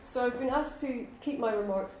So I've been asked to keep my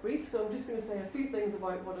remarks brief, so I'm just going to say a few things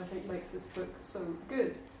about what I think makes this book so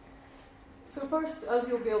good. So first, as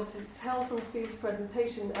you'll be able to tell from Steve's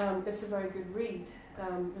presentation, it's a very good read.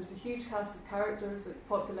 There's a huge cast of characters that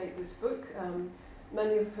populate this book,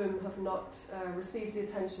 many of whom have not received the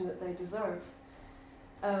attention that they deserve.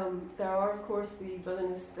 There are, of course, the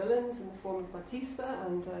villainous villains in the form of Batista,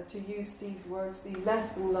 and to use Steve's words, the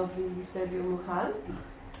less than lovely UCL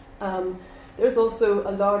Americas. There's also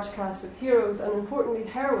a large cast of heroes, and importantly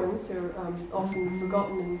heroines, who are often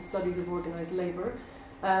forgotten in studies of organised labour,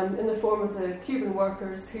 in the form of the Cuban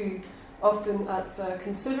workers who, often at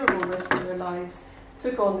considerable risk of their lives,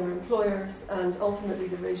 took on their employers and ultimately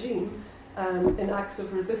the regime in acts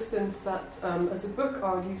of resistance that, as the book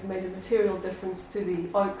argues, made a material difference to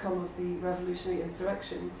the outcome of the revolutionary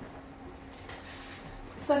insurrection.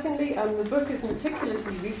 Secondly, the book is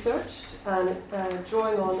meticulously researched and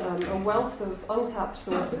drawing on a wealth of untapped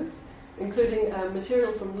sources, including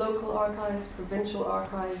material from local archives, provincial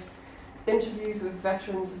archives, interviews with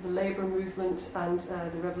veterans of the labour movement and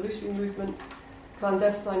the revolutionary movement,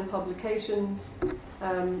 clandestine publications,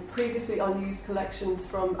 previously unused collections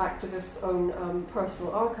from activists' own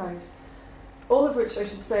personal archives. All of which, I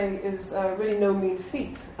should say, is really no mean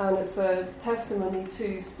feat, and it's a testimony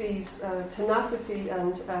to Steve's tenacity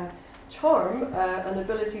and charm and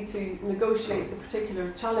ability to negotiate the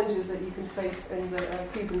particular challenges that you can face in the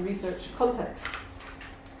Cuban research context.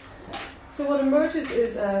 So what emerges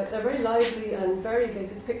is a very lively and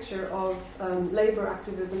variegated picture of labour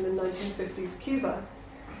activism in 1950s Cuba,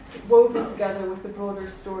 woven together with the broader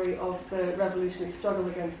story of the revolutionary struggle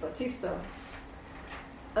against Batista.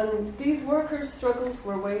 And these workers' struggles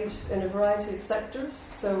were waged in a variety of sectors.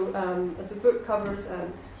 So, as the book covers,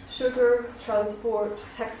 sugar, transport,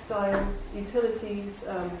 textiles, utilities,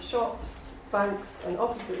 shops, banks, and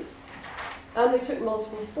offices. And they took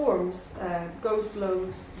multiple forms: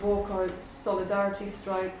 go-slows, walkouts, solidarity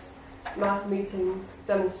strikes, mass meetings,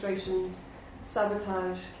 demonstrations,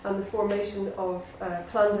 sabotage, and the formation of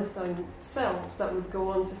clandestine cells that would go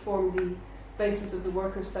on to form the basis of the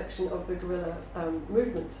workers' section of the guerrilla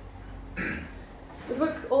movement. The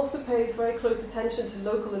book also pays very close attention to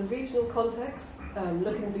local and regional contexts,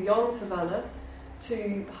 looking beyond Havana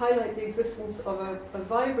to highlight the existence of a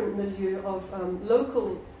vibrant milieu of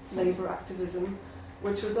local labour activism,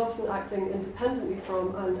 which was often acting independently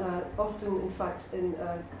from and often, in fact, in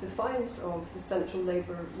defiance of the central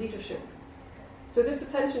labour leadership. So this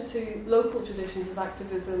attention to local traditions of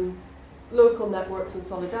activism, local networks and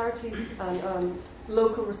solidarities, and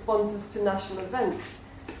local responses to national events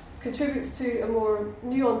contributes to a more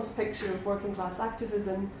nuanced picture of working class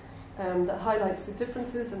activism that highlights the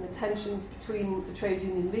differences and the tensions between the trade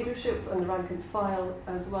union leadership and the rank and file,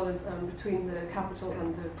 as well as between the capital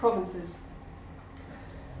and the provinces.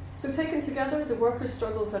 So taken together, the workers'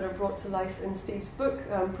 struggles that are brought to life in Steve's book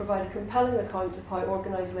provide a compelling account of how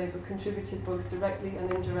organised labour contributed both directly and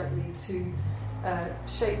indirectly to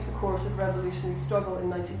shape the course of revolutionary struggle in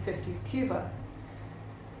 1950s Cuba.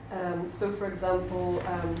 So, for example,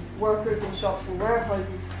 workers in shops and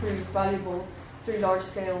warehouses proved valuable through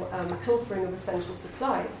large-scale pilfering of essential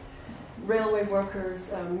supplies. Railway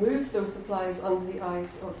workers moved those supplies under the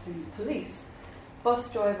eyes of the police.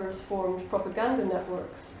 Bus drivers formed propaganda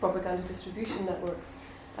networks, propaganda distribution networks.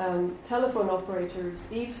 Telephone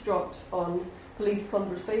operators eavesdropped on police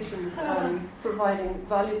conversations, providing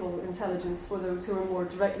valuable intelligence for those who are more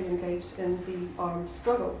directly engaged in the armed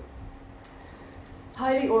struggle.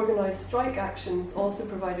 Highly organised strike actions also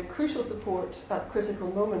provided crucial support at critical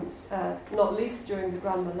moments, not least during the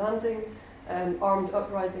Granma Landing, armed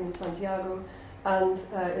uprising in Santiago, and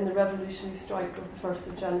in the revolutionary strike of the 1st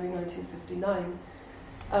of January 1959.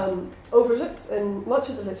 Overlooked in much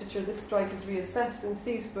of the literature, this strike is reassessed in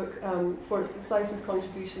Steve's book for its decisive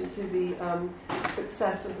contribution to the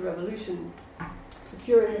success of the revolution,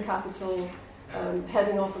 securing the capital,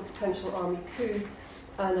 heading off a potential army coup,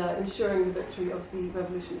 and ensuring the victory of the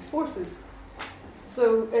revolutionary forces.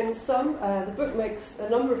 So in sum, the book makes a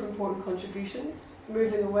number of important contributions,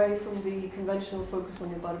 moving away from the conventional focus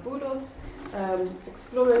on the barbudos,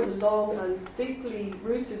 exploring the long and deeply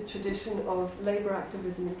rooted tradition of labour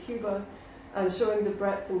activism in Cuba, and showing the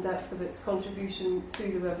breadth and depth of its contribution to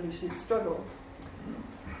the revolutionary struggle.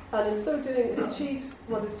 And in so doing, it achieves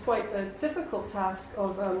what is quite a difficult task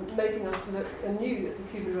of making us look anew at the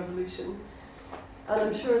Cuban Revolution. And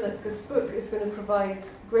I'm sure that this book is going to provide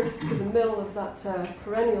grist to the mill of that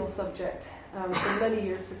perennial subject for many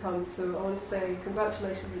years to come. So I want to say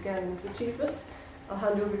congratulations again on this achievement. I'll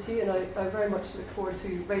hand over to you, and I very much look forward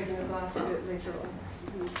to raising a glass a bit later on.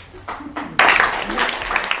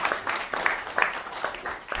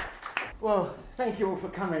 Well, thank you all for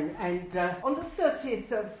coming. And on the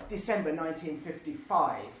 30th of December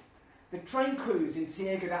 1955, the train crews on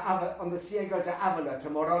the Ciego de Avila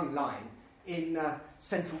to Moron line in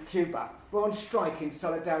central Cuba were on strike in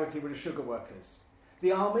solidarity with the sugar workers.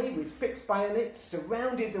 The army, with fixed bayonets,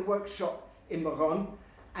 surrounded the workshop in Moron,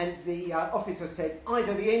 and the officer said,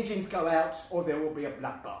 either the engines go out or there will be a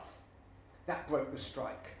bloodbath. That broke the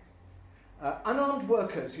strike. Unarmed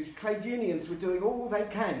workers whose trade unions were doing all they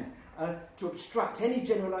can to obstruct any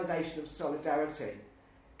generalisation of solidarity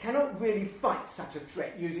cannot really fight such a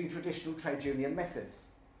threat using traditional trade union methods.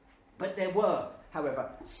 But there were, however,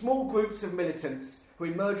 small groups of militants who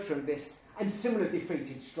emerged from this and similar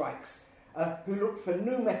defeated strikes who looked for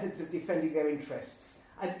new methods of defending their interests.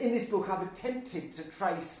 And in this book I've attempted to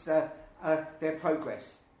trace their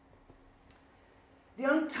progress. The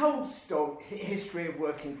untold history of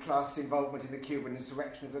working class involvement in the Cuban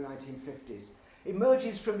insurrection of the 1950s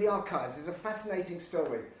emerges from the archives as a fascinating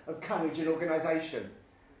story of courage and organisation.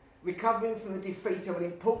 Recovering from the defeat of an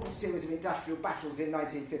important series of industrial battles in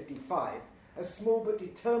 1955, a small but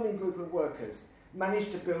determined group of workers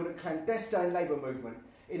managed to build a clandestine labour movement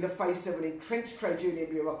in the face of an entrenched trade union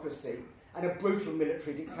bureaucracy and a brutal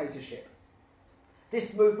military dictatorship.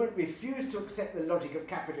 This movement refused to accept the logic of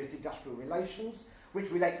capitalist industrial relations, which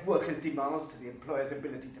relate workers' demands to the employer's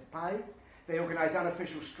ability to pay. They organised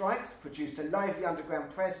unofficial strikes, produced a lively underground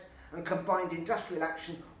press, and combined industrial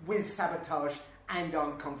action with sabotage and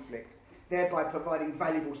armed conflict, thereby providing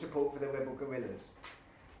valuable support for the rebel guerrillas.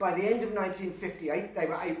 By the end of 1958, they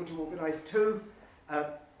were able to organise two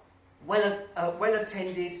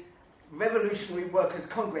well-attended revolutionary workers'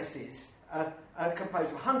 congresses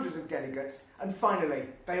composed of hundreds of delegates, and finally,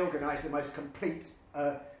 they organised the most complete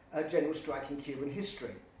general strike in Cuban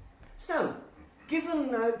history. So,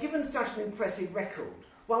 given such an impressive record,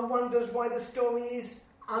 one wonders why the story is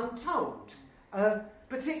untold,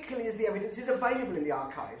 particularly as the evidence is available in the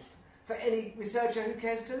archives for any researcher who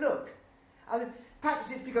cares to look.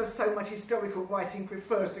 Perhaps it's because so much historical writing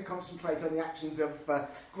prefers to concentrate on the actions of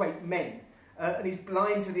great men and is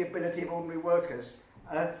blind to the ability of ordinary workers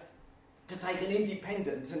to take an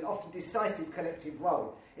independent and often decisive collective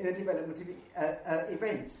role in the development of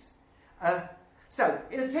events. So,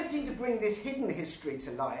 in attempting to bring this hidden history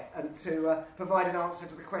to light and to provide an answer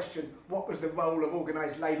to the question, what was the role of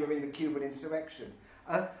organised labour in the Cuban insurrection,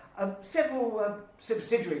 several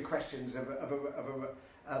subsidiary questions have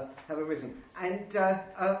arisen. And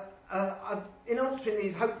in answering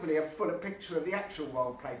these, hopefully a fuller picture of the actual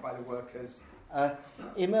role played by the workers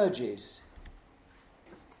emerges.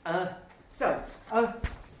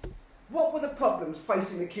 What were the problems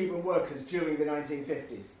facing the Cuban workers during the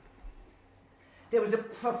 1950s? There was a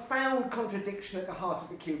profound contradiction at the heart of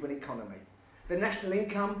the Cuban economy. The national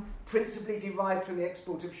income, principally derived from the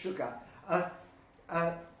export of sugar,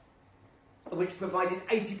 which provided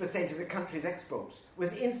 80% of the country's exports,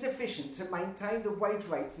 was insufficient to maintain the wage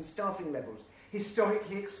rates and staffing levels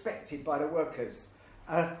historically expected by the workers,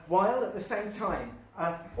 while at the same time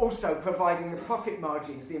also providing the profit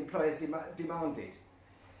margins the employers demanded.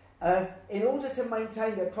 In order to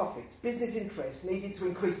maintain their profits, business interests needed to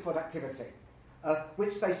increase productivity,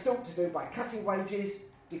 which they sought to do by cutting wages,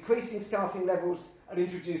 decreasing staffing levels, and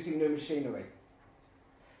introducing new machinery.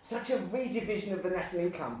 Such a redivision of the national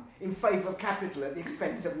income in favour of capital at the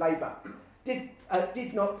expense of labour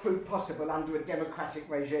did not prove possible under a democratic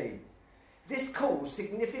regime. This caused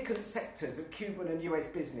significant sectors of Cuban and US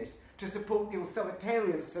business to support the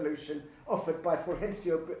authoritarian solution offered by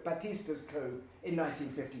Fulgencio Batista's coup in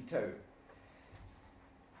 1952.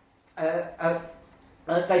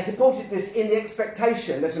 They supported this in the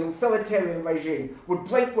expectation that an authoritarian regime would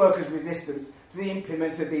break workers' resistance to the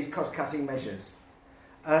implement of these cost-cutting measures.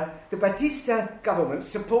 The Batista government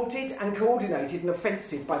supported and coordinated an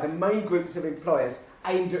offensive by the main groups of employers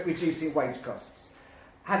aimed at reducing wage costs,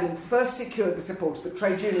 having first secured the support of the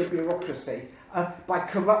trade union bureaucracy by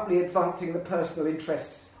corruptly advancing the personal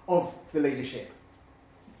interests of the leadership.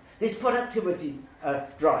 This productivity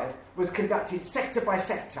drive was conducted sector by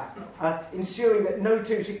sector, ensuring that no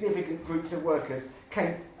two significant groups of workers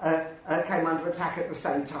came under attack at the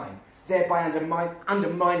same time, thereby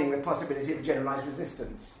undermining the possibility of generalised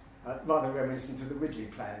resistance, rather reminiscent of the Ridley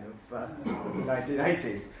plan of the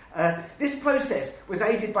 1980s. This process was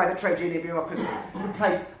aided by the trade union bureaucracy, who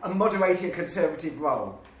played a moderating and conservative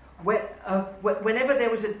role. Whenever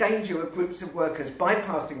there was a danger of groups of workers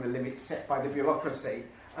bypassing the limits set by the bureaucracy,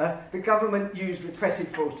 the government used repressive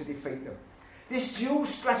force to defeat them. This dual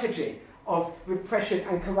strategy of repression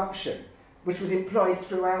and corruption, which was employed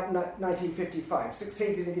throughout 1955,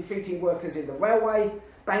 succeeded in defeating workers in the railway,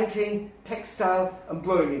 banking, textile and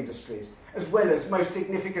brewing industries, as well as, most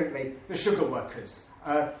significantly, the sugar workers,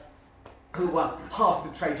 who were half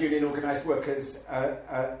the trade union organised workers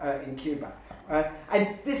in Cuba.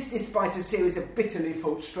 And this despite a series of bitterly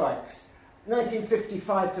fought strikes.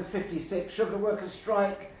 1955 to 56, sugar workers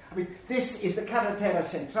strike. I mean, this is the Carretera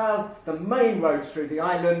Central, the main road through the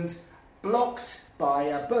island, blocked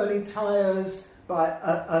by burning tyres,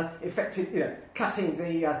 by cutting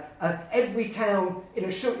the every town in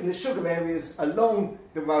the sugar areas along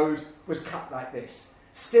the road was cut like this.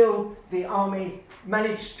 Still, the army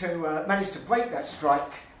managed to break that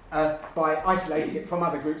strike by isolating it from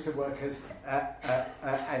other groups of workers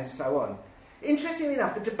and so on. Interestingly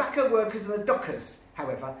enough, the tobacco workers and the dockers,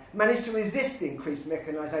 however, managed to resist the increased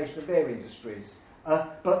mechanisation of their industries,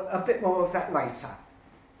 but a bit more of that later.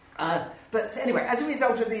 But anyway, as a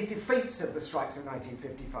result of these defeats of the strikes of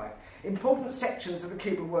 1955, important sections of the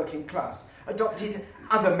Cuban working class adopted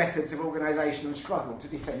other methods of organisation and struggle to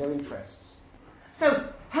defend their interests. So,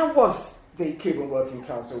 how was the Cuban working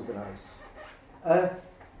class organised?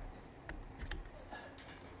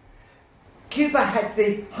 Cuba had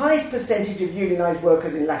the highest percentage of unionised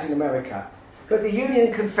workers in Latin America, but the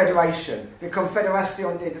Union Confederation, the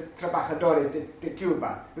Confederación de Trabajadores de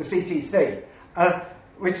Cuba, the CTC,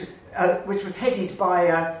 which was headed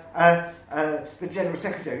by the General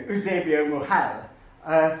Secretary, Eusebio Mujal,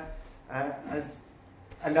 as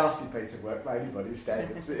a nasty piece of work by anybody's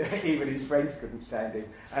standards. Even his friends couldn't stand him.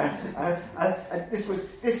 This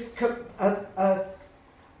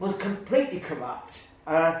was completely corrupt.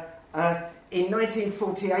 In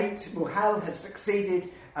 1948, Mujal had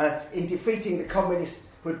succeeded in defeating the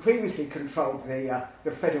communists who had previously controlled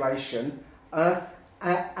the Federation, and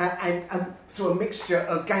through a mixture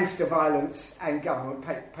of gangster violence and government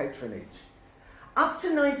patronage. Up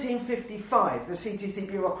to 1955, the CTC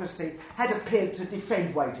bureaucracy had appeared to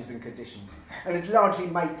defend wages and conditions and had largely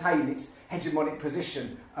maintained its hegemonic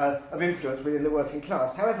position of influence within the working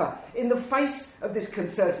class. However, in the face of this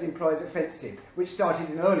concerted employers' offensive, which started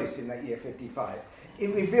in earnest in that year 55,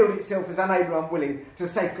 it revealed itself as unable and unwilling to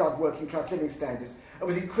safeguard working class living standards and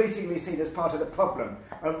was increasingly seen as part of the problem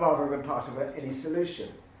rather than part of any solution.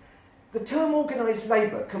 The term organised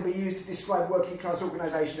labour can be used to describe working class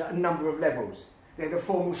organisation at a number of levels. There are the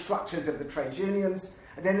formal structures of the trade unions,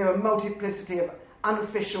 and then there are a multiplicity of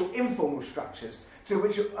unofficial, informal structures through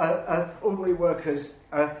which ordinary workers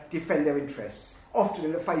defend their interests, often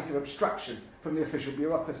in the face of obstruction from the official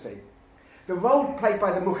bureaucracy. The role played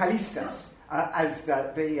by the Mujalistas, as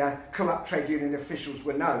the corrupt trade union officials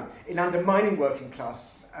were known, in undermining working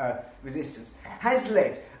class resistance, has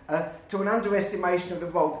led to an underestimation of the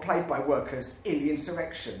role played by workers in the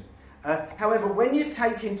insurrection. However, when you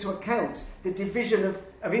take into account the division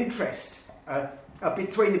of interest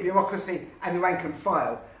between the bureaucracy and the rank and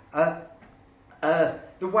file,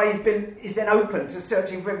 the way is then open to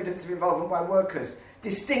searching for evidence of involvement by workers,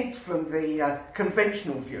 distinct from the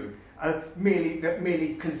conventional view that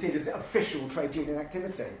merely considers official trade union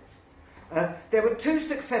activity. There were two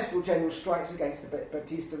successful general strikes against the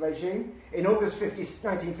Batista regime in August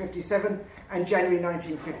 1957 and January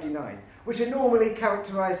 1959, which are normally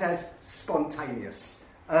characterised as spontaneous.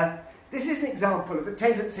 This is an example of the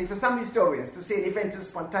tendency for some historians to see an event as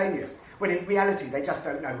spontaneous, when in reality they just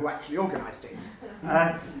don't know who actually organised it.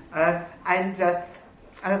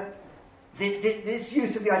 This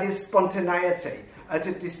use of the idea of spontaneity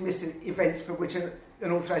to dismiss events for which an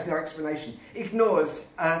author has no explanation ignores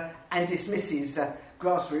and dismisses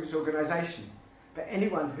grassroots organisation. But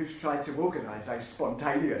anyone who's tried to organise a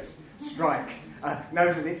spontaneous strike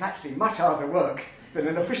knows that it's actually much harder work than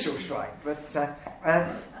an official strike. But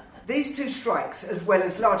these two strikes, as well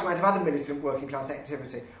as a large amount of other militant working class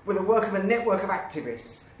activity, were the work of a network of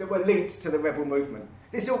activists that were linked to the rebel movement.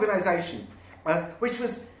 This organisation, which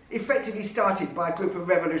was effectively started by a group of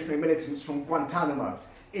revolutionary militants from Guantanamo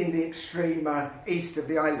in the extreme east of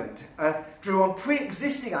the island, drew on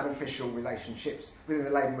pre-existing unofficial relationships within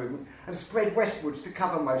the labour movement and spread westwards to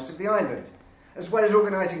cover most of the island. As well as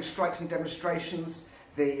organising strikes and demonstrations,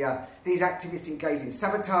 these activists engaged in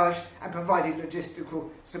sabotage and provided logistical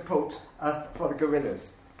support for the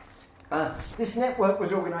guerrillas. This network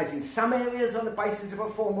was organised in some areas on the basis of a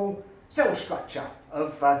formal cell structure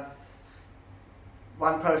of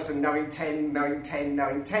one person knowing 10, knowing 10,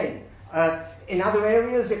 knowing 10. In other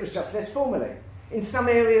areas, it was just less formally. In some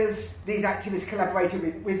areas, these activists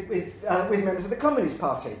collaborated with members of the Communist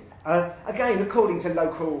Party, again, according to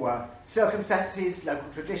local circumstances, local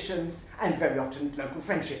traditions, and very often local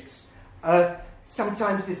friendships.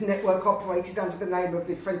 Sometimes this network operated under the name of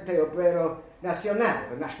the Frente Obrero Nacional,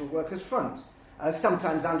 the National Workers' Front,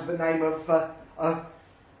 sometimes under the name of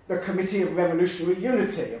the Committee of Revolutionary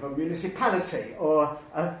Unity of a municipality, or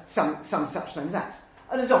some such name that.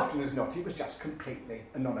 And as often as not, it was just completely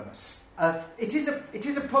anonymous. It is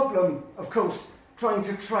a problem, of course, trying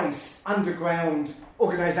to trace underground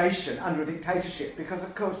organisation under a dictatorship, because,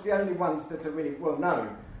 of course, the only ones that are really well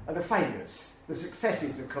known are the failures. The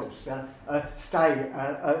successes, of course, stay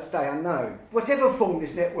unknown. Whatever form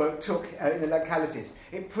this network took in the localities,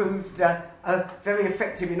 it proved very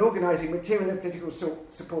effective in organising material and political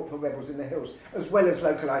support for rebels in the hills, as well as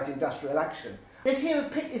localised industrial action. This here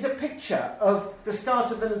is a picture of the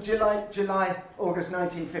start of the July-August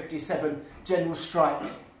 1957 general strike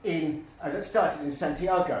that started in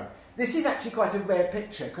Santiago. This is actually quite a rare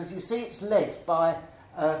picture, because you see it's led by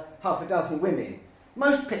half a dozen women.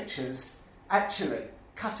 Most pictures actually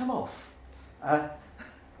cut them off. And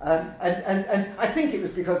I think it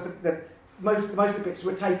was because most of the pictures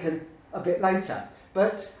were taken a bit later.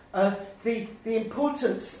 But the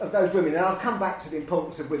importance of those women, and I'll come back to the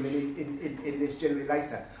importance of women in this generally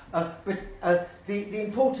later, but the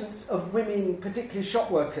importance of women, particularly shop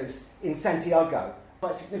workers in Santiago,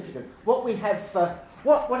 quite significant. What we have,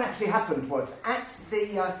 what actually happened was, at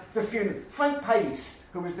the funeral, Frank País,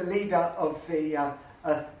 who was the leader of the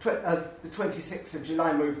 26th of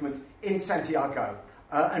July movement in Santiago,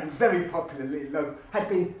 and very popularly had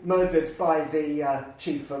been murdered by the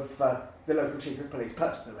the local chief of police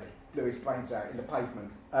personally, blew his brains out in the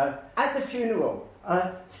pavement. At the funeral,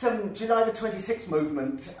 some July the 26th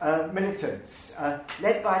movement militants,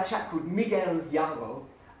 led by a chap called Miguel Yarro,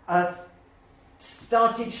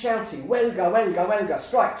 started shouting, "Huelga, huelga, huelga,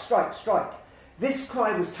 strike, strike, strike." This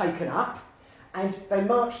cry was taken up, and they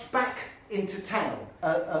marched back into town,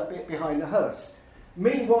 a bit behind the hearse.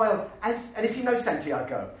 Meanwhile, and if you know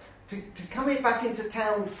Santiago, to come back into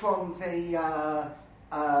town from the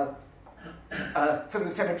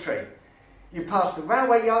cemetery, you pass the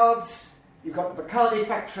railway yards, you've got the Bacardi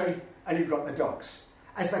factory, and you've got the docks.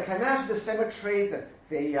 As they came out of the cemetery,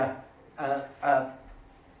 the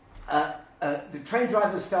train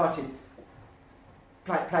drivers started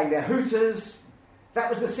playing their hooters. That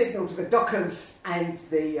was the signal to the dockers and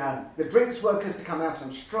the drinks workers to come out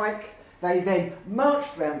on strike. They then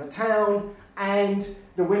marched round the town, and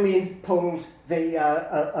the women pulled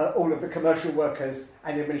all of the commercial workers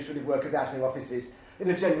and the administrative workers out of their offices in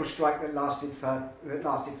a general strike that lasted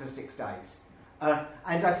for 6 days. And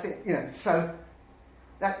I think, so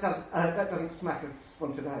that doesn't smack of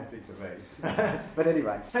spontaneity to me. But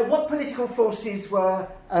anyway, so what political forces were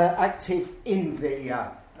active in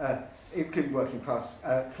the Cuban working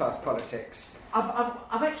class politics?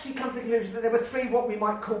 I've actually come to the conclusion that there were three what we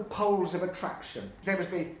might call poles of attraction. There was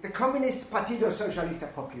the Communist Partido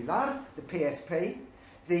Socialista Popular, the PSP,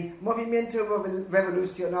 the Movimiento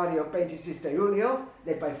Revolucionario 26 de Julio,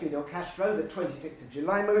 led by Fidel Castro, the 26th of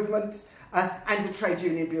July movement, and the trade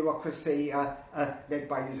union bureaucracy led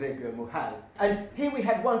by Eusebio Mujal. And here we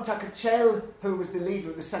have Juan Tacachel, who was the leader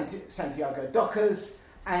of the Santiago Dockers,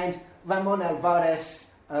 and Ramon Alvarez,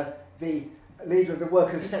 the leader of the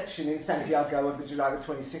workers' section in Santiago of the July the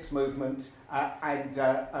 26th movement, and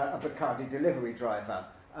a Bacardi delivery driver.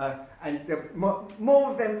 And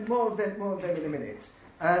more of them in a minute.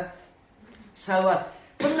 So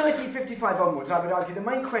from 1955 onwards, I would argue the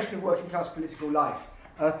main question of working class political life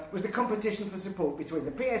was the competition for support between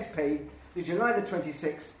the PSP, the July the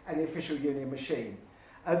 26th, and the official union machine.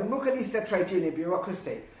 The Mucalista trade union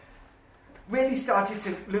bureaucracy really started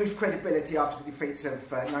to lose credibility after the defeats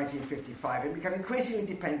of 1955 and became increasingly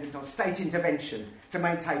dependent on state intervention to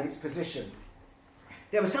maintain its position.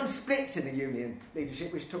 There were some splits in the union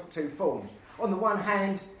leadership which took two forms. On the one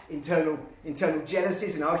hand, internal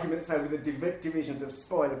jealousies and arguments over the divisions of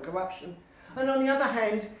spoil and corruption, and on the other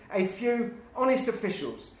hand, a few honest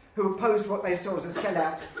officials who opposed what they saw as a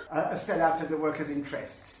sellout of the workers'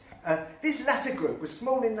 interests. This latter group was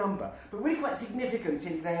small in number, but really quite significant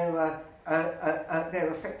in their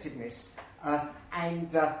effectiveness.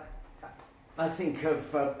 And I think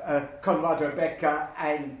of Conrado Becker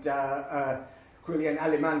and Julian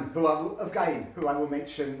Aleman, who I will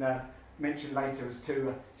mention later as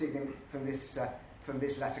two significant from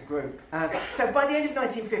this latter group. So by the end of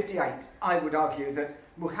 1958, I would argue that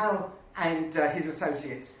Mujal and his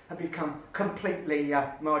associates had become completely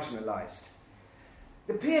marginalised.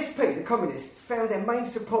 The PSP, the communists, found their main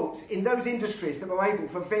support in those industries that were able,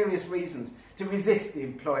 for various reasons, to resist the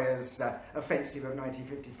employers' offensive of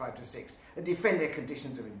 1955-6 and defend their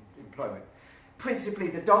conditions of employment. Principally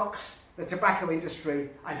the docks, the tobacco industry,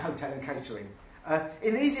 and hotel and catering.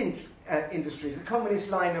 In these industries, the communist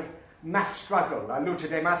line of mass struggle, la lucha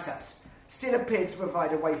de masas, still appeared to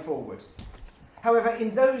provide a way forward. However,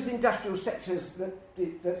 in those industrial sectors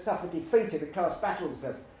that suffered defeat in the class battles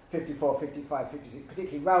of 54, 55, 56,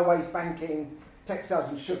 particularly railways, banking, textiles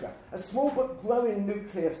and sugar, a small but growing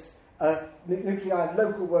nuclei of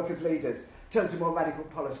local workers' leaders turned to more radical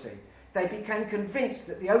policy. They became convinced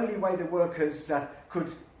that the only way the workers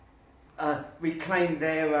could reclaim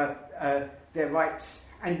their rights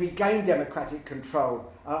and regain democratic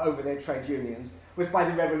control over their trade unions was by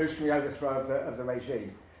the revolutionary overthrow of the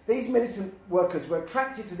regime. These militant workers were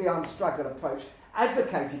attracted to the armed struggle approach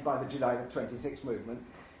advocated by the July the 26th movement.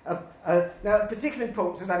 Now, of particular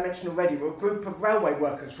importance, as I mentioned already, were a group of railway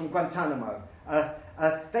workers from Guantanamo.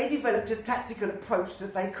 They developed a tactical approach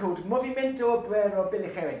that they called Movimiento Obrero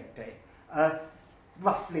Beligerante,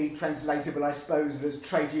 roughly translatable, I suppose, as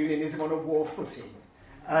trade unionism on a war footing.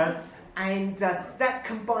 And that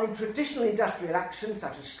combined traditional industrial actions,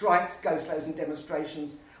 such as strikes, go-slows and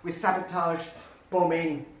demonstrations, with sabotage,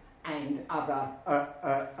 bombing and other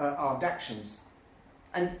armed actions.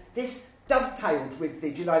 And this dovetailed with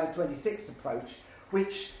the July the 26th approach,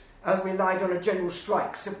 which relied on a general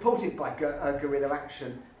strike supported by guerrilla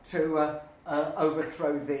action to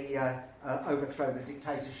overthrow the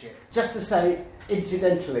dictatorship. Just to say,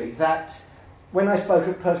 incidentally, that when I spoke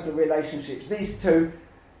of personal relationships, these two,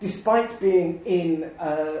 despite being in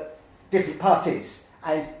different parties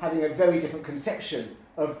and having a very different conception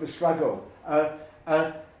of the struggle,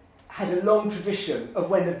 had a long tradition of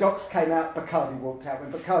when the docks came out, Bacardi walked out. When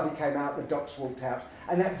Bacardi came out, the docks walked out.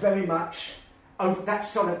 And that very much, that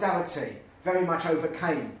solidarity very much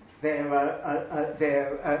overcame their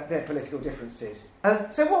political differences.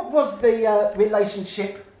 So what was the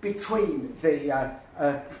relationship between the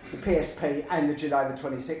PSP and the July the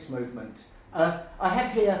 26th movement? I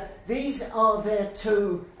have here, these are their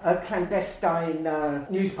two clandestine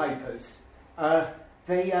newspapers.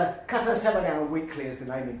 The Carta Semanal Weekly, as the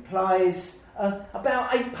name implies,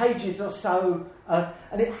 about 8 pages or so,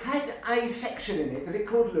 and it had a section in it that it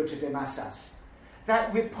called Lucha de Masas,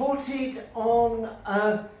 that reported on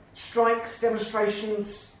strikes,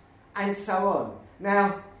 demonstrations, and so on.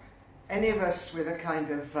 Now, any of us with a kind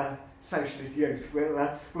of socialist youth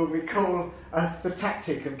will recall the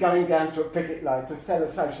tactic of going down to a picket line to sell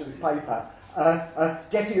a socialist paper,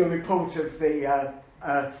 getting a report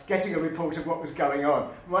of what was going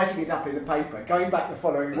on, writing it up in the paper, going back the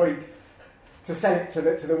following week to sell it to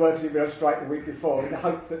the workers in real strike the week before in the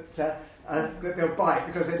hope that they'll buy it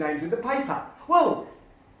because their name's in the paper. Well,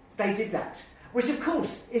 they did that, which of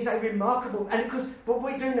course is a remarkable, and of course, but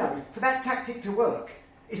we do know, for that tactic to work,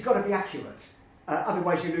 it's got to be accurate.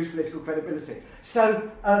 Otherwise you lose political credibility. So,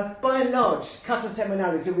 by and large, Carta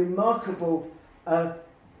Semanal is a remarkable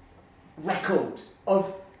record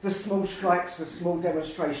of the small strikes, the small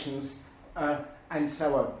demonstrations, and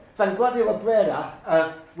so on. Vanguardia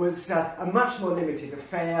Obrera was a much more limited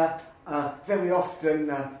affair, very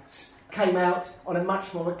often came out on a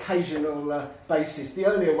much more occasional basis. The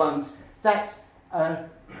earlier ones, that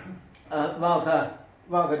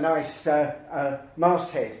rather nice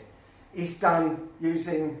masthead is done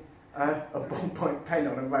using a ballpoint pen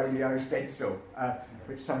on a Romeo stencil,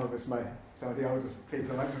 which some of the oldest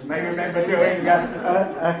people amongst us may remember doing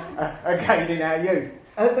again in our youth.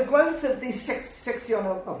 The growth of the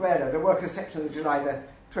Sección Obrera, the workers' section of the July the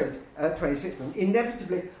 26th movement,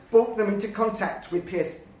 inevitably brought them into contact with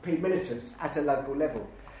PSP militants at a local level.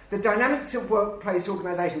 The dynamics of workplace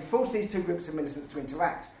organisation forced these two groups of militants to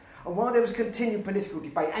interact, and while there was continued political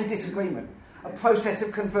debate and disagreement, a process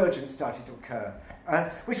of convergence started to occur,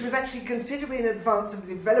 which was actually considerably in advance of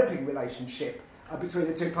the developing relationship between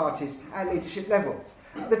the two parties at leadership level.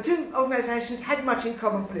 The two organisations had much in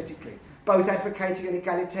common politically, both advocating an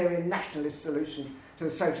egalitarian nationalist solution to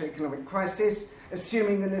the socio-economic crisis,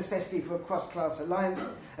 assuming the necessity for a cross-class alliance,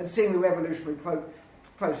 and seeing the revolutionary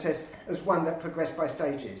process as one that progressed by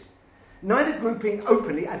stages. Neither grouping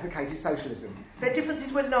openly advocated socialism. Their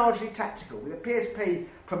differences were largely tactical, with the PSP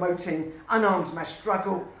promoting unarmed mass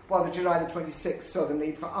struggle, while the July the 26th saw the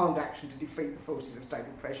need for armed action to defeat the forces of state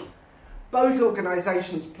oppression. Both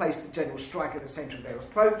organisations placed the general strike at the centre of their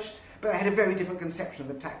approach, but they had a very different conception of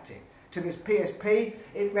the tactic. To this PSP,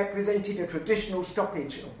 it represented a traditional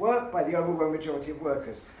stoppage of work by the overwhelming majority of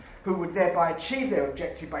workers, who would thereby achieve their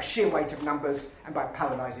objective by sheer weight of numbers and by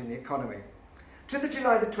paralysing the economy. To the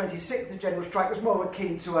July the 26th, the general strike was more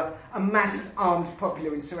akin to a mass-armed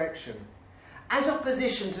popular insurrection. As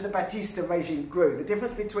opposition to the Batista regime grew, the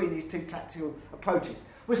difference between these two tactical approaches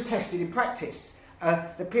was tested in practice.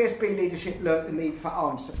 The PSP leadership learnt the need for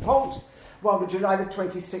armed support, while the July the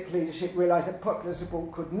 26th leadership realised that popular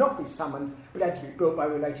support could not be summoned, but had to be built by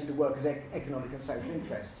relating to workers' economic and social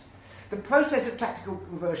interests. The process of tactical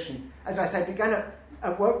conversion, as I say, began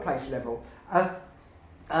at workplace level, but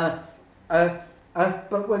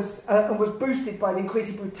was boosted by the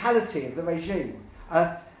increasing brutality of the regime.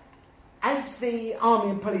 As the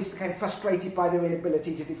army and police became frustrated by their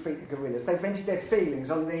inability to defeat the guerrillas, they vented their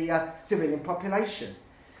feelings on the civilian population.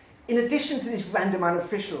 In addition to this random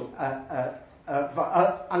unofficial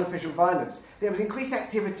violence, there was increased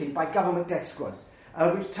activity by government death squads,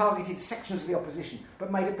 which targeted sections of the opposition,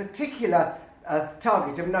 but made a particular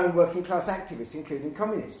target of known working class activists, including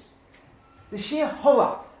communists. The sheer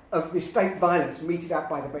horror of the state violence meted out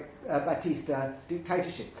by the Batista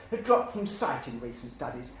dictatorship had dropped from sight in recent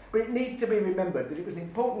studies, but it needs to be remembered that it was an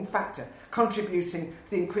important factor contributing to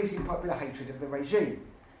the increasing popular hatred of the regime.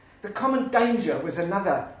 The common danger was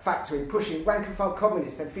another factor in pushing rank-and-file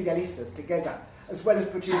communists and Fidelistas together, as well as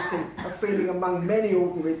producing a feeling among many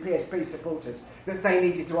ordinary PSP supporters that they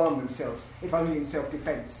needed to arm themselves, if only in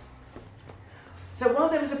self-defence. So while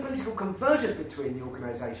there was a political convergence between the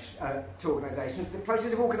two organisations, the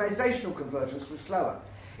process of organisational convergence was slower,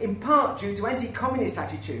 in part due to anti-communist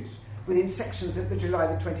attitudes within sections of the July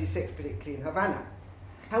the 26th, particularly in Havana.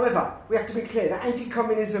 However, we have to be clear that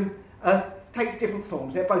anti-communism takes different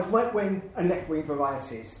forms. They're both right-wing and left-wing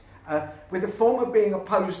varieties, with the former being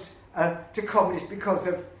opposed to communists because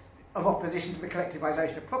of opposition to the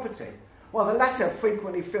collectivisation of property, while the latter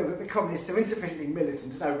frequently feel that the communists are insufficiently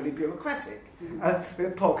militant and overly bureaucratic, with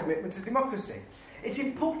a poor commitment to democracy. It's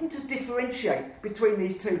important to differentiate between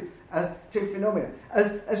these two phenomena,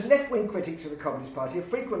 as left-wing critics of the Communist Party are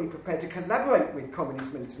frequently prepared to collaborate with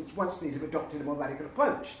communist militants once these have adopted a more radical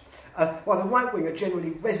approach, while the right-wing are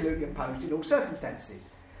generally resolutely opposed in all circumstances.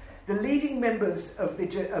 The leading members of the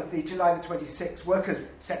July the 26th workers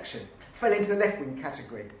section fell into the left-wing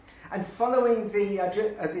category, and following the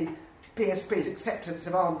PSP's acceptance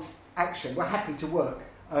of armed action, were happy to work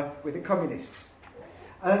with the communists.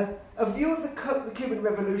 A view of the Cuban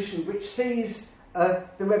Revolution, which sees the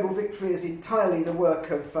rebel victory as entirely the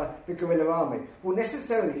work of the guerrilla army, will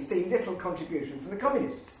necessarily see little contribution from the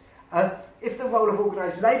communists. If the role of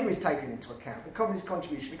organised labour is taken into account, the communist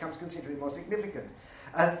contribution becomes considerably more significant,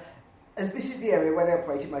 as this is the area where they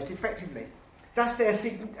operated most effectively. Thus, their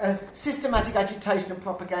systematic agitation and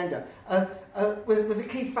propaganda was a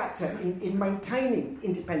key factor in maintaining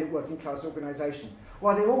independent working class organisation,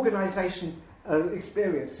 while their organisation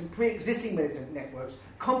experience and pre-existing militant networks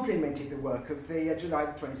complemented the work of the July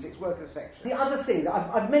the 26th workers section. The other thing that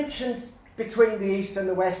I've mentioned between the East and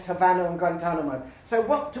the West, Havana and Guantanamo. So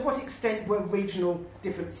to what extent were regional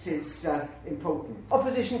differences important?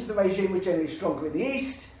 Opposition to the regime was generally stronger in the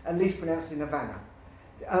East and least pronounced in Havana.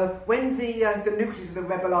 When the nucleus of the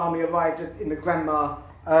rebel army arrived in the Granma,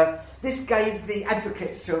 this gave the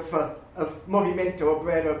advocates of Movimiento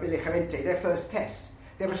Obrero Beligerante their first test.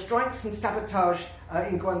 There were strikes and sabotage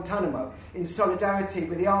in Guantanamo in solidarity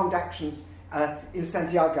with the armed actions in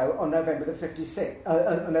Santiago on November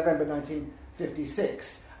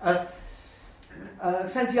 1956.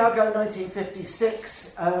 Santiago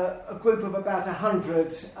 1956, a group of about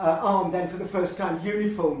 100 armed and for the first time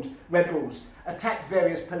uniformed rebels attacked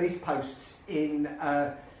various police posts in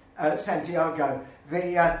Santiago.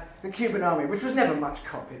 The Cuban army, which was never much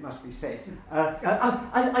cop, it must be said.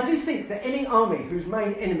 I do think that any army whose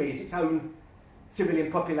main enemy is its own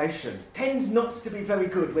civilian population tends not to be very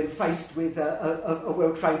good when faced with a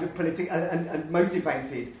well-trained and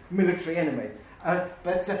motivated military enemy.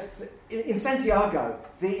 But in Santiago,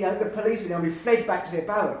 the police and the army fled back to their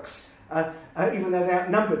barracks, even though they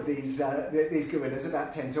outnumbered these guerrillas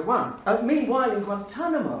about 10 to 1. Meanwhile, in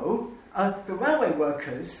Guantanamo, the railway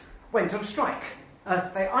workers went on strike.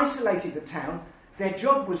 They isolated the town. Their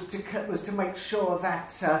job was to make sure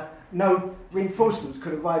that no reinforcements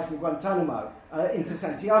could arrive from Guantanamo into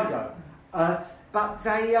Santiago. But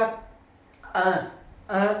they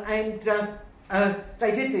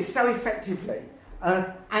did this so effectively,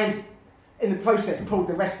 and in the process pulled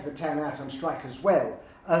the rest of the town out on strike as well,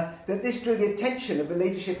 that this drew the attention of the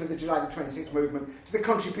leadership of the July the 26th movement to the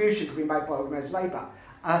contribution to be made by organised labour.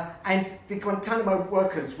 And the Guantanamo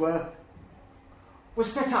workers were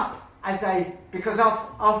set up because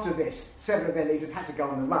after this, several of their leaders had to go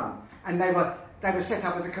on the run, and they were set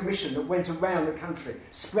up as a commission that went around the country,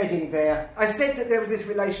 spreading their... I said that there was this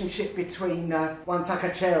relationship between Juan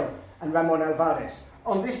Tacachel and Ramon Alvarez.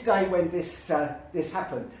 On this day when this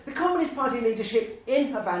happened, the Communist Party leadership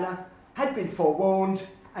in Havana had been forewarned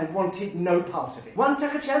and wanted no part of it. Juan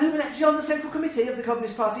Tacachel, who was actually on the Central Committee of the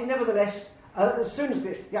Communist Party, nevertheless, as soon as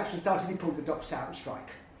the action started, he pulled the docs out and strike.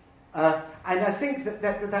 And I think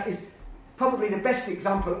that is probably the best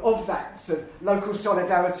example of that sort of local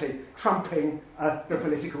solidarity trumping the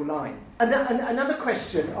political line. And another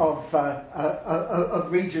question of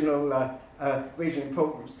regional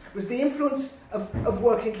importance was the influence of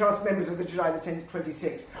working class members of the July the 10th,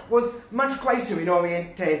 26 was much greater in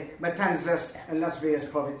Oriente, Matanzas and Las Villas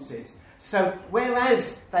provinces. So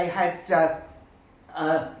whereas they had the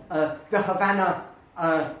Havana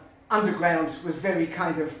underground was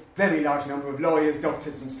very large number of lawyers,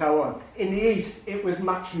 doctors, and so on. In the east, it was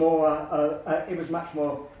much more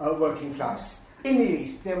working class. In the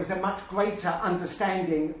east, there was a much greater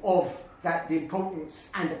understanding of the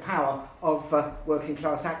importance and the power of working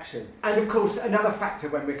class action. And of course, another factor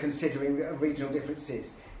when we're considering regional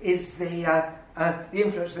differences is the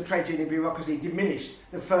influence of the trade union bureaucracy diminished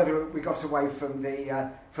the further we got away from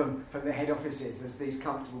the head offices as these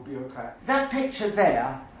comfortable bureaucrats. That picture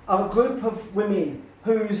there are a group of women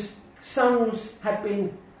whose sons had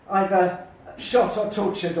been either shot or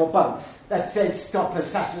tortured or both. That says, "Stop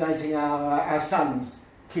assassinating our sons,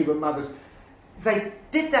 Cuban mothers." They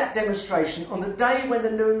did that demonstration on the day when the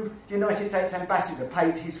new United States ambassador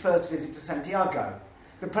paid his first visit to Santiago.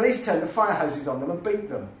 The police turned the fire hoses on them and beat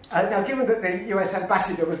them. Now, given that the US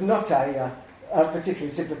ambassador was not particularly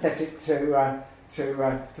sympathetic to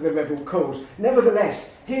the rebel cause,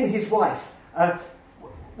 nevertheless, he and his wife,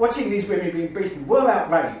 watching these women being beaten, were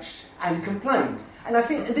outraged and complained. And I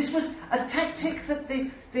think this was a tactic that the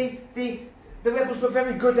rebels were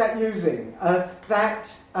very good at using.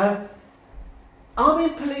 That army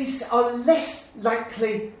and police are less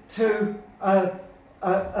likely to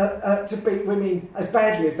beat women as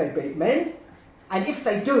badly as they beat men, and if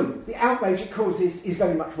they do, the outrage it causes is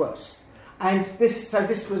very much worse. And this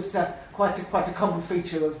was quite a common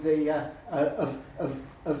feature of the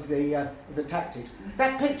tactics.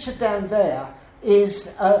 That picture down there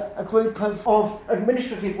is a group of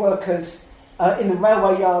administrative workers in the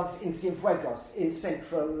railway yards in Cienfuegos in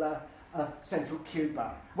central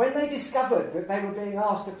Cuba. When they discovered that they were being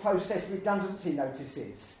asked to process redundancy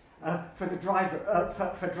notices for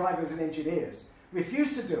drivers and engineers,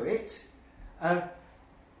 refused to do it,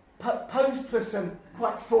 posed for some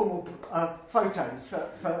quite formal photos for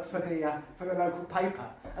the local paper,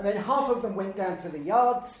 and then half of them went down to the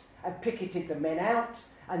yards and picketed the men out,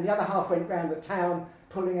 and the other half went round the town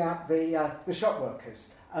pulling out the shop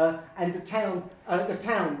workers. And the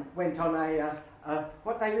town went on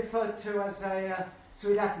what they referred to as a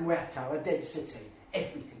ciudad muerta, a dead city.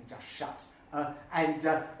 Everything just shut. And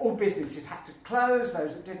all businesses had to close.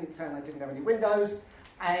 Those that didn't found they didn't have any windows.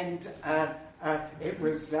 And it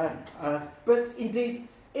was... but indeed,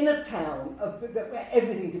 in a town where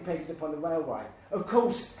everything depended upon the railway, of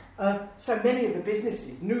course, so many of the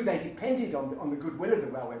businesses knew they depended on the goodwill of the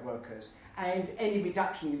railway workers, and any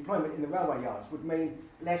reduction in employment in the railway yards would mean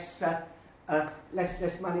less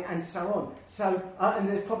money and so on. So, and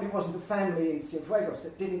there probably wasn't a family in Cienfuegos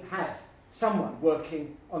that didn't have someone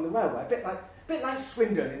working on the railway, a bit like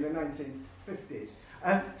Swindon in the 1950s.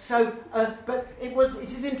 But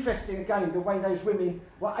it is interesting again the way those women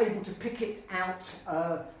were able to picket out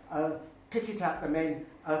the men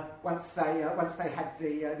once they had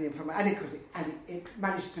the information, and it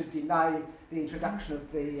managed to delay the introduction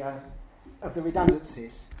of the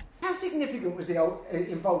redundancies. How significant was the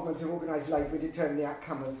involvement of organised labour in determining the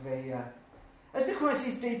outcome of the... As the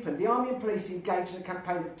crisis deepened, the army and police engaged in a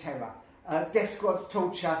campaign of terror, death squads,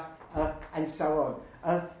 torture, and so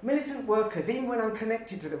on. Militant workers, even when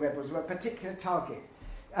unconnected to the rebels, were a particular target.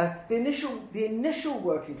 The initial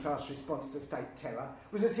working class response to state terror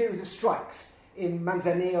was a series of strikes in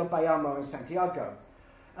Manzanillo, Bayamo, and Santiago.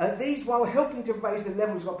 These, while helping to raise the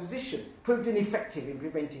levels of opposition, proved ineffective in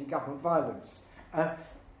preventing government violence.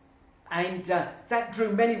 And that drew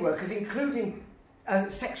many workers, including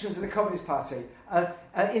sections of the Communist Party,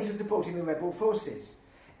 into supporting the rebel forces.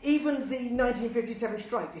 Even the 1957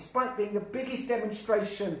 strike, despite being the biggest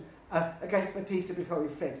demonstration against Batista before he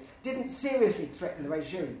fled, didn't seriously threaten the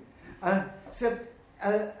regime.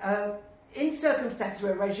 In circumstances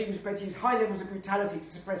where a regime is prepared to use high levels of brutality to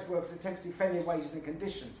suppress workers' attempts to defend their wages and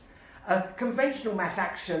conditions, conventional mass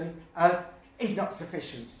action is not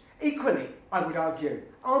sufficient. Equally, I would argue,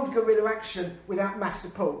 armed guerrilla action without mass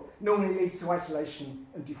support normally leads to isolation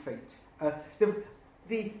and defeat.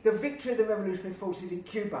 The victory of the revolutionary forces in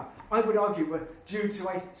Cuba, I would argue, were due to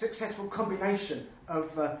a successful combination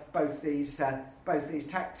of both these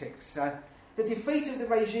tactics. The defeat of the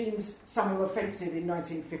regime's summer offensive in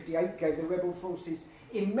 1958 gave the rebel forces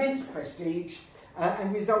immense prestige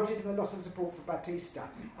and resulted in the loss of support for Batista,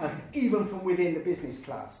 even from within the business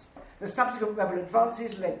class. The subsequent rebel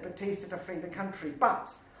advances led Batista to flee the country,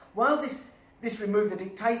 but while this removed the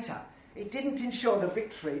dictator, it didn't ensure the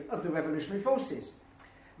victory of the revolutionary forces.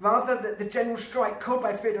 Rather, the general strike called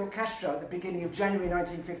by Fidel Castro at the beginning of January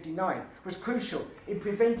 1959 was crucial in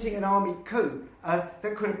preventing an army coup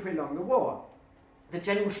that could have prolonged the war. The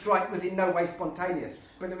general strike was in no way spontaneous,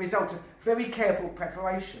 but the result of very careful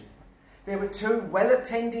preparation. There were 2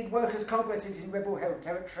 well-attended workers' congresses in rebel-held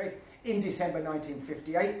territory in December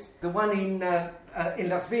 1958. The one in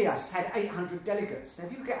Las Villas had 800 delegates. Now,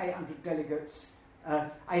 if you get 800 delegates,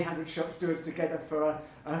 800 shop stewards together for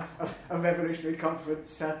a revolutionary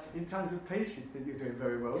conference in times of peace, you'd think you're doing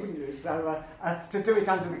very well, wouldn't you? So to do it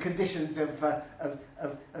under the conditions of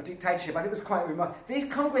dictatorship, I think it was quite remarkable. These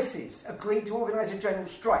congresses agreed to organise a general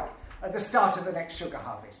strike at the start of the next sugar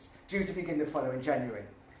harvest, due to begin the following January.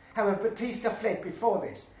 However, Batista fled before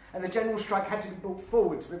this, and the general strike had to be brought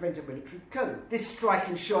forward to prevent a military coup. This strike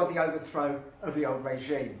ensured the overthrow of the old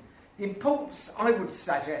regime. The importance, I would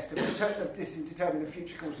suggest, of this in determining the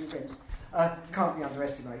future course of events can't be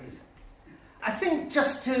underestimated. I think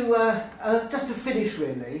just to finish,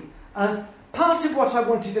 really, part of what I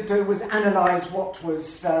wanted to do was analyse what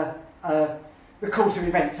was the course of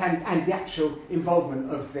events and the actual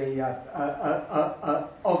involvement of the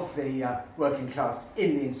working class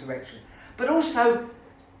in the insurrection. But also,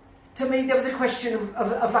 to me, there was a question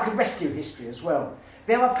of like a rescue history as well.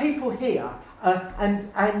 There are people here, and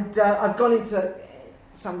I've gone into,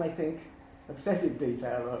 some may think, obsessive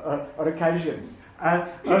detail on occasions, of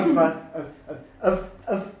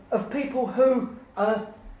people who,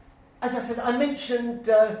 as I said, I mentioned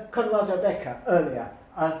Conrado Becker earlier,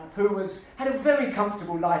 who had a very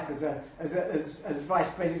comfortable life as vice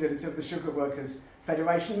president of the Sugar Workers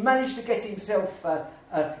Federation, managed to get himself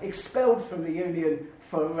expelled from the union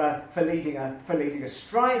for leading a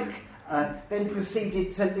strike, then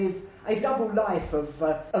proceeded to live a double life of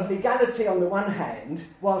legality on the one hand,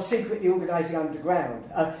 while secretly organising underground.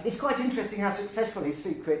 It's quite interesting how successful his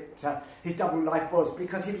double life was,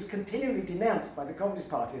 because he was continually denounced by the Communist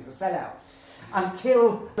Party as a sellout,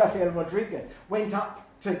 until Rafael Rodriguez went up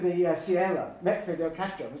to the Sierra, met Fidel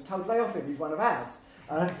Castro, and was told, lay off him, he's one of ours.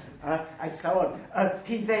 And so on.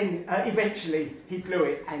 He then, eventually, he blew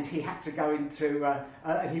it, and he had to go into,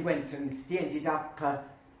 and he went and he ended up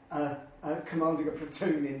commanding a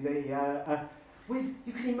platoon in the, with,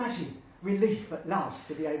 you can imagine, relief at last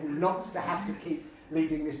to be able not to have to keep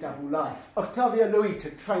leading this double life. Octavio Luis,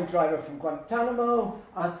 a train driver from Guantanamo,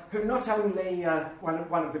 who not only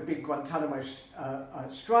one of the big Guantanamo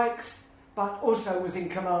strikes, but also was in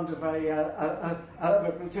command of a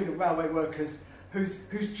platoon of railway workers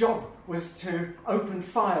whose job was to open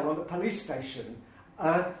fire on the police station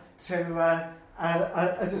as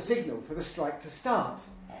a signal for the strike to start.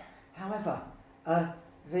 However,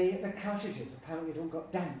 the cartridges apparently had all got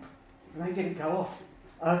damp, and they didn't go off,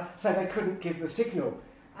 so they couldn't give the signal.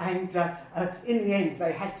 And in the end,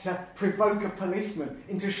 they had to provoke a policeman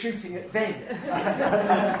into shooting at them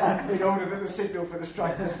in order that the signal for the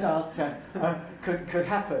strike to start could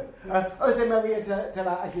happen. José María de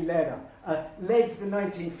la Aguilera led the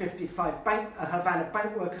 1955 Havana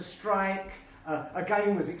bank workers' strike,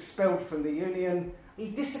 again was expelled from the union. He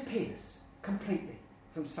disappears completely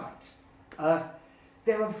from sight.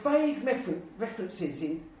 There are vague references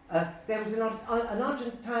in. There was an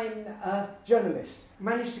Argentine journalist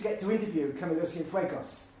managed to get to interview Camilo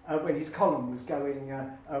Cienfuegos when his column was going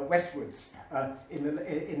westwards in the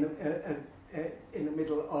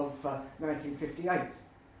middle of 1958,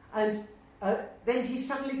 and then he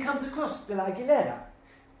suddenly comes across De la Aguilera,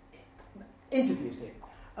 interviews him,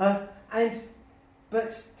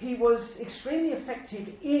 but he was extremely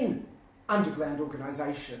effective in underground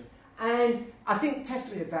organisation. And I think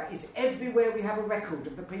testimony of that is everywhere we have a record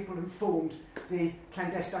of the people who formed the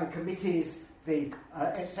clandestine committees, the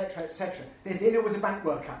etc., etc. There always a bank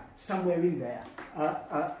worker somewhere in there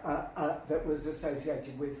that was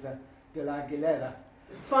associated with De la Aguilera.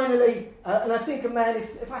 Finally, and I think a man,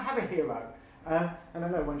 if I have a hero, and I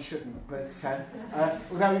know one shouldn't, but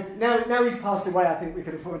although now he's passed away, I think we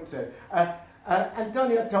can afford to.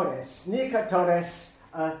 Antonio Torres, Nico Torres,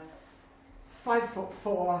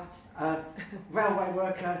 5'4", railway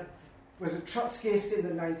worker, was a Trotskyist in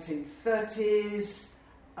the 1930s,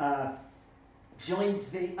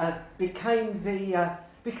 became the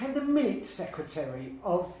minute secretary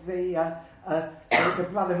of the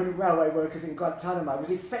Brotherhood of Railway Workers in Guantanamo,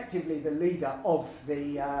 was effectively the leader of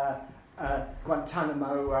the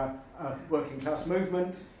Guantanamo working class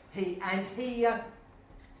movement. He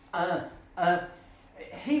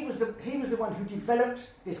was the one who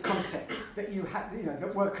developed this concept that you had,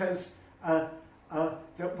 that workers, that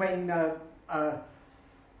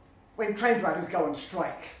when train drivers go on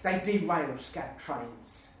strike, they derail scab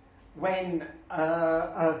trains, when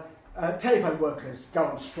telephone workers go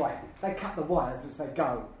on strike. They cut the wires as they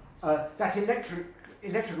go. That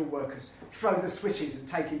electrical workers throw the switches and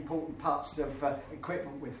take important parts of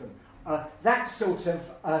equipment with them. That sort of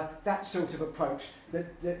approach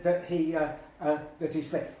that he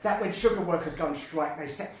spent. That when sugar workers go on strike, they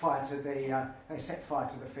set fire to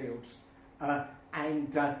the fields,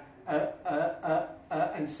 and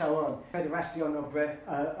so on. Federación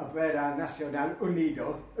Obrera Nacional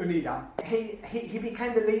Unida. He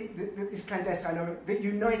became this clandestine element that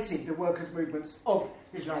united the workers' movements of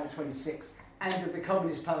July the 26th and of the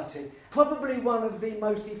Communist Party. Probably one of the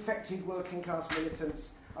most effective working class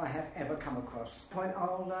militants I have ever come across.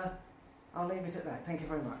 I'll leave it at that. Thank you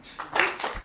very much.